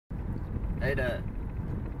Hey there.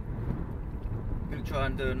 I'm going to try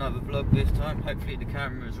and do another vlog this time. Hopefully the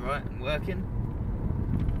camera's right and working.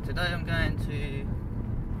 Today I'm going to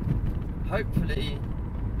hopefully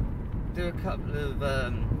do a couple of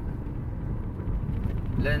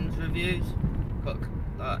lens reviews. Got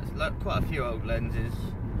quite a few old lenses.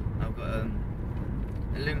 I've got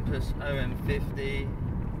Olympus OM50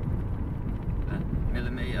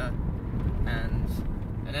 millimeter and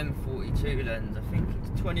an M42 lens. I think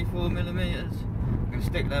it's 24 millimeters. I'm going to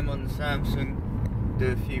stick them on the Samsung,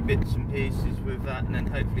 do a few bits and pieces with that, and then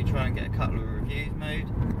hopefully try and get a couple of reviews made.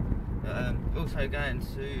 Also going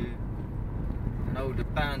to an old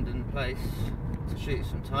abandoned place to shoot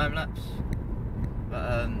some time lapse,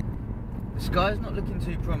 but the sky's not looking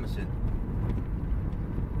too promising.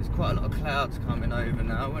 There's quite a lot of clouds coming over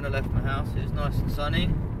now. When I left my house it was nice and sunny,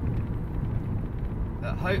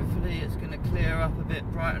 but hopefully it's going to clear up a bit,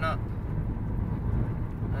 brighten up,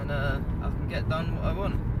 and I can get done what I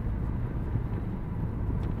want.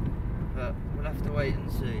 But we'll have to wait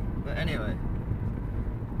and see. But anyway,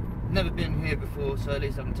 never been here before, so at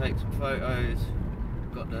least I can take some photos.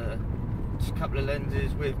 Got just a couple of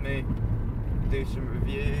lenses with me, do some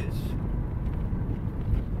reviews.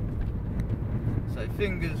 So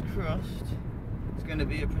fingers crossed it's going to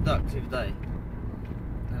be a productive day,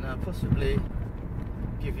 and I'll possibly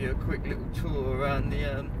give you a quick little tour around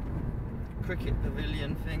the cricket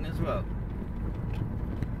pavilion thing as well.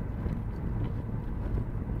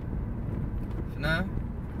 For now,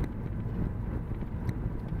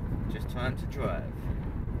 just time to drive.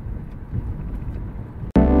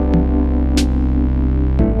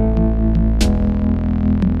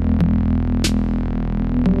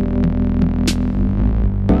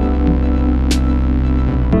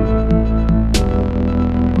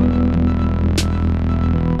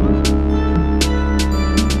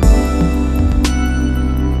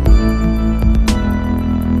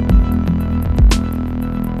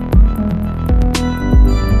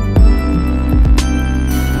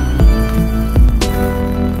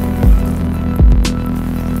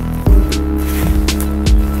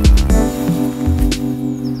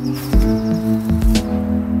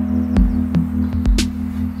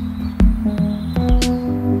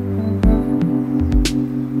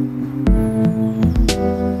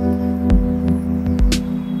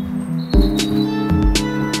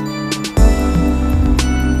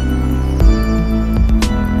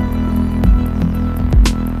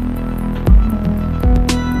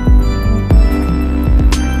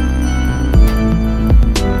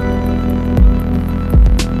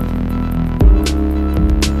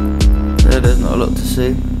 There's not a lot to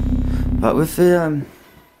see, but with the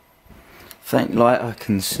faint light I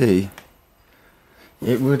can see,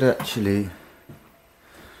 it would actually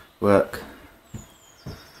work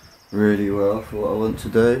really well for what I want to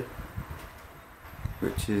do,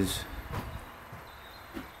 which is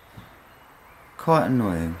quite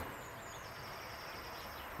annoying.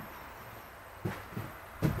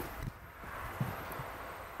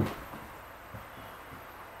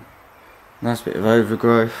 Nice bit of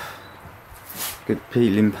overgrowth. Good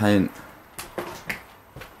peeling paint,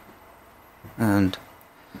 and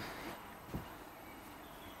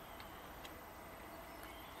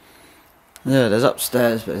yeah, there's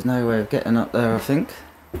upstairs, but there's no way of getting up there, I think.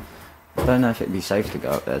 I don't know if it'd be safe to go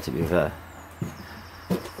up there, to be fair.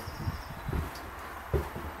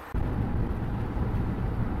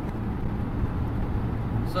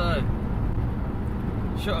 So,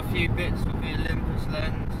 shot a few bits with the Olympus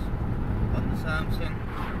lens on the Samsung.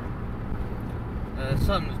 The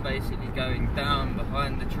sun was basically going down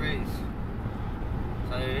behind the trees,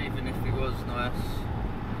 so even if it was nice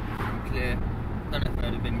and clear, I don't know if it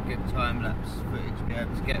would have been good time lapse footage to be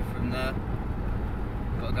able to get from there.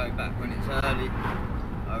 Got to go back when it's early,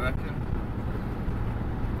 I reckon.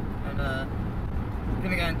 And I'm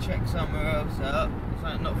going to go and check somewhere else out,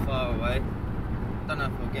 something not far away. Don't know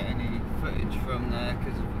if I'll get any footage from there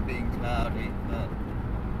because of it being cloudy, but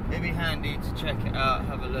it'd be handy to check it out,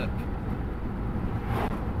 have a look,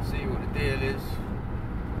 see what the deal is,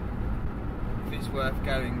 if it's worth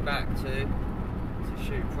going back to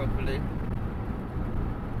shoot properly.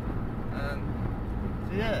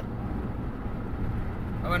 So yeah,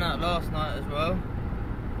 I went out last night as well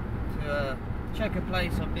to check a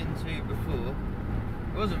place I've been to before.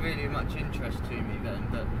 It wasn't really much interest to me then,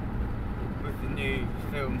 but with the new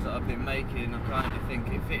films that I've been making, I kind of think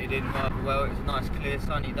it fitted in rather well. It was a nice clear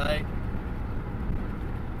sunny day,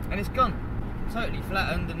 and it's gone. Totally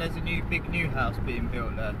flattened, and there's a big new house being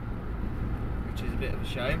built there, which is a bit of a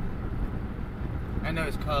shame. And there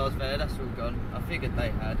was cars there, that's all gone. I figured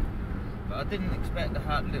they had. but I didn't expect the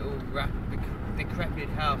little decrepit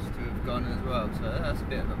house to have gone as well, so that's a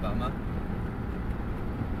bit of a bummer.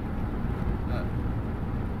 But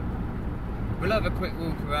we'll have a quick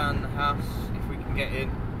walk around the house if we can get in,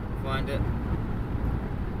 find it,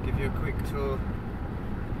 give you a quick tour,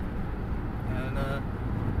 and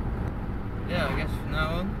yeah, I guess from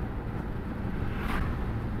now on,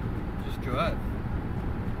 just drive.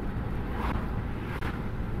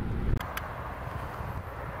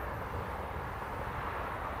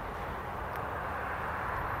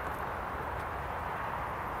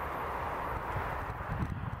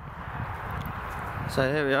 So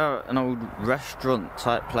here we are at an old restaurant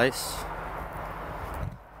type place.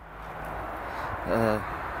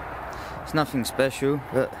 It's nothing special,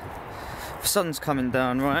 but the sun's coming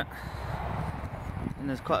down right, and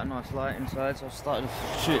there's quite a nice light inside, so I've started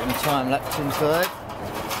shooting a time lapse inside.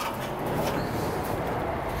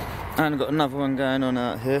 And I've got another one going on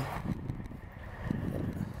out here.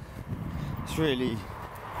 It's really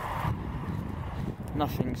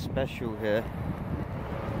nothing special here,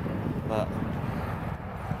 but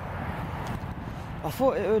I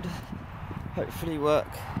thought it would hopefully work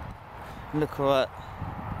and look alright.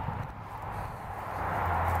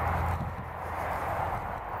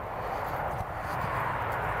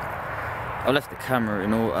 I left the camera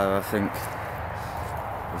in auto, I think,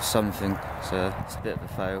 or something, so it's a bit of a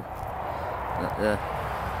fail. But yeah.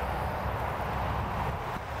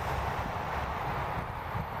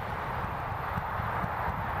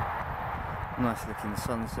 Nice looking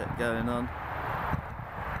sunset going on.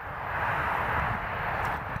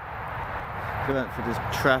 We went for this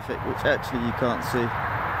traffic, which actually you can't see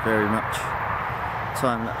very much.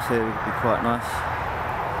 Time lapse here would be quite nice.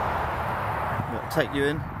 I'll take you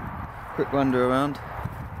in, quick wander around.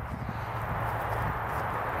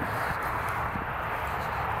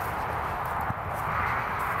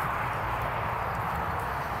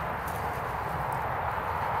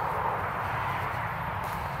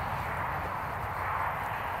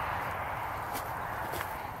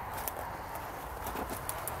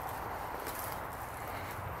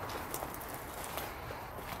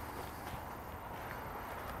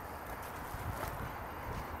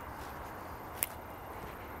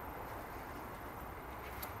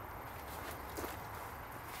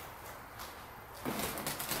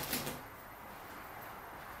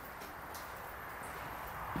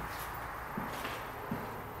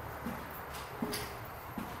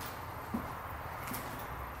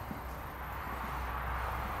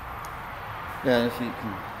 Yeah, if you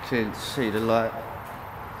can clearly see the light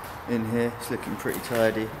in here, it's looking pretty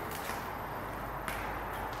tidy.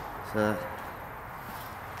 So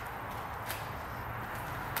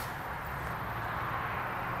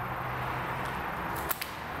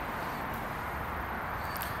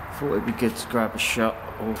thought it'd be good to grab a shot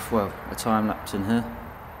of, well, a time lapse in here.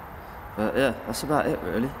 But yeah, that's about it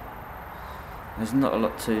really. There's not a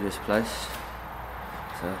lot to this place.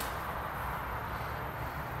 So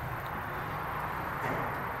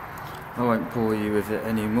I won't bore you with it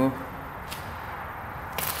anymore.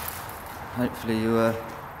 Hopefully you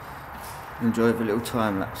enjoy the little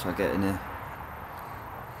time lapse I get in here.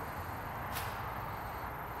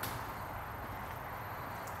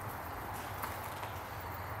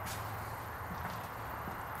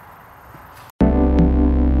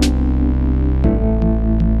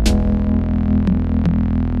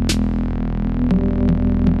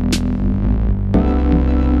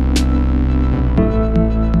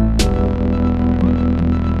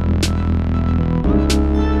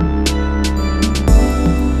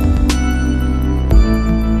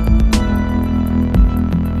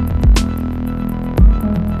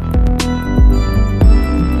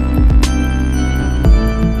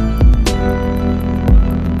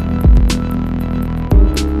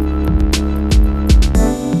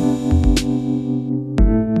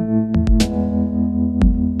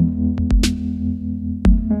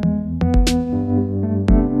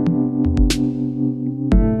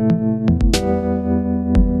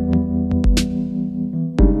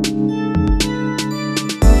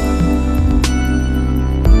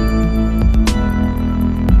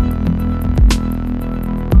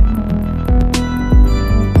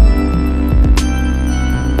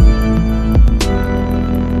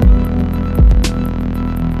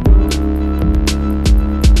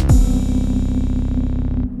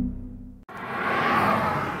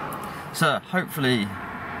 So hopefully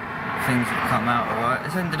things have come out alright.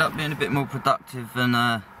 It's ended up being a bit more productive than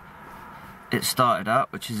it started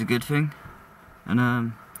out, which is a good thing.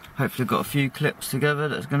 And hopefully got a few clips together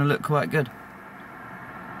that's going to look quite good.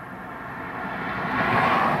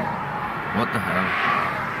 What the hell?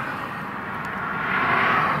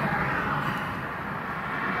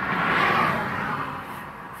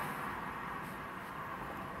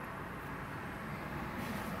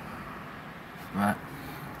 Right.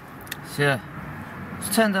 So yeah,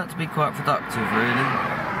 it's turned out to be quite productive, really.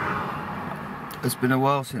 It's been a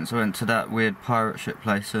while since I went to that weird pirate ship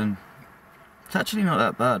place, and it's actually not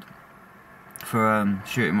that bad for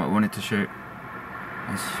shooting what I wanted to shoot.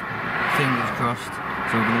 It's, fingers crossed,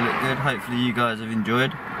 it's all going to look good. Hopefully you guys have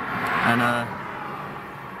enjoyed, and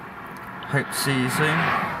hope to see you soon.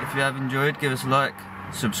 If you have enjoyed, give us a like,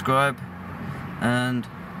 subscribe, and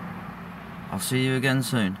I'll see you again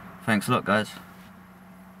soon. Thanks a lot, guys.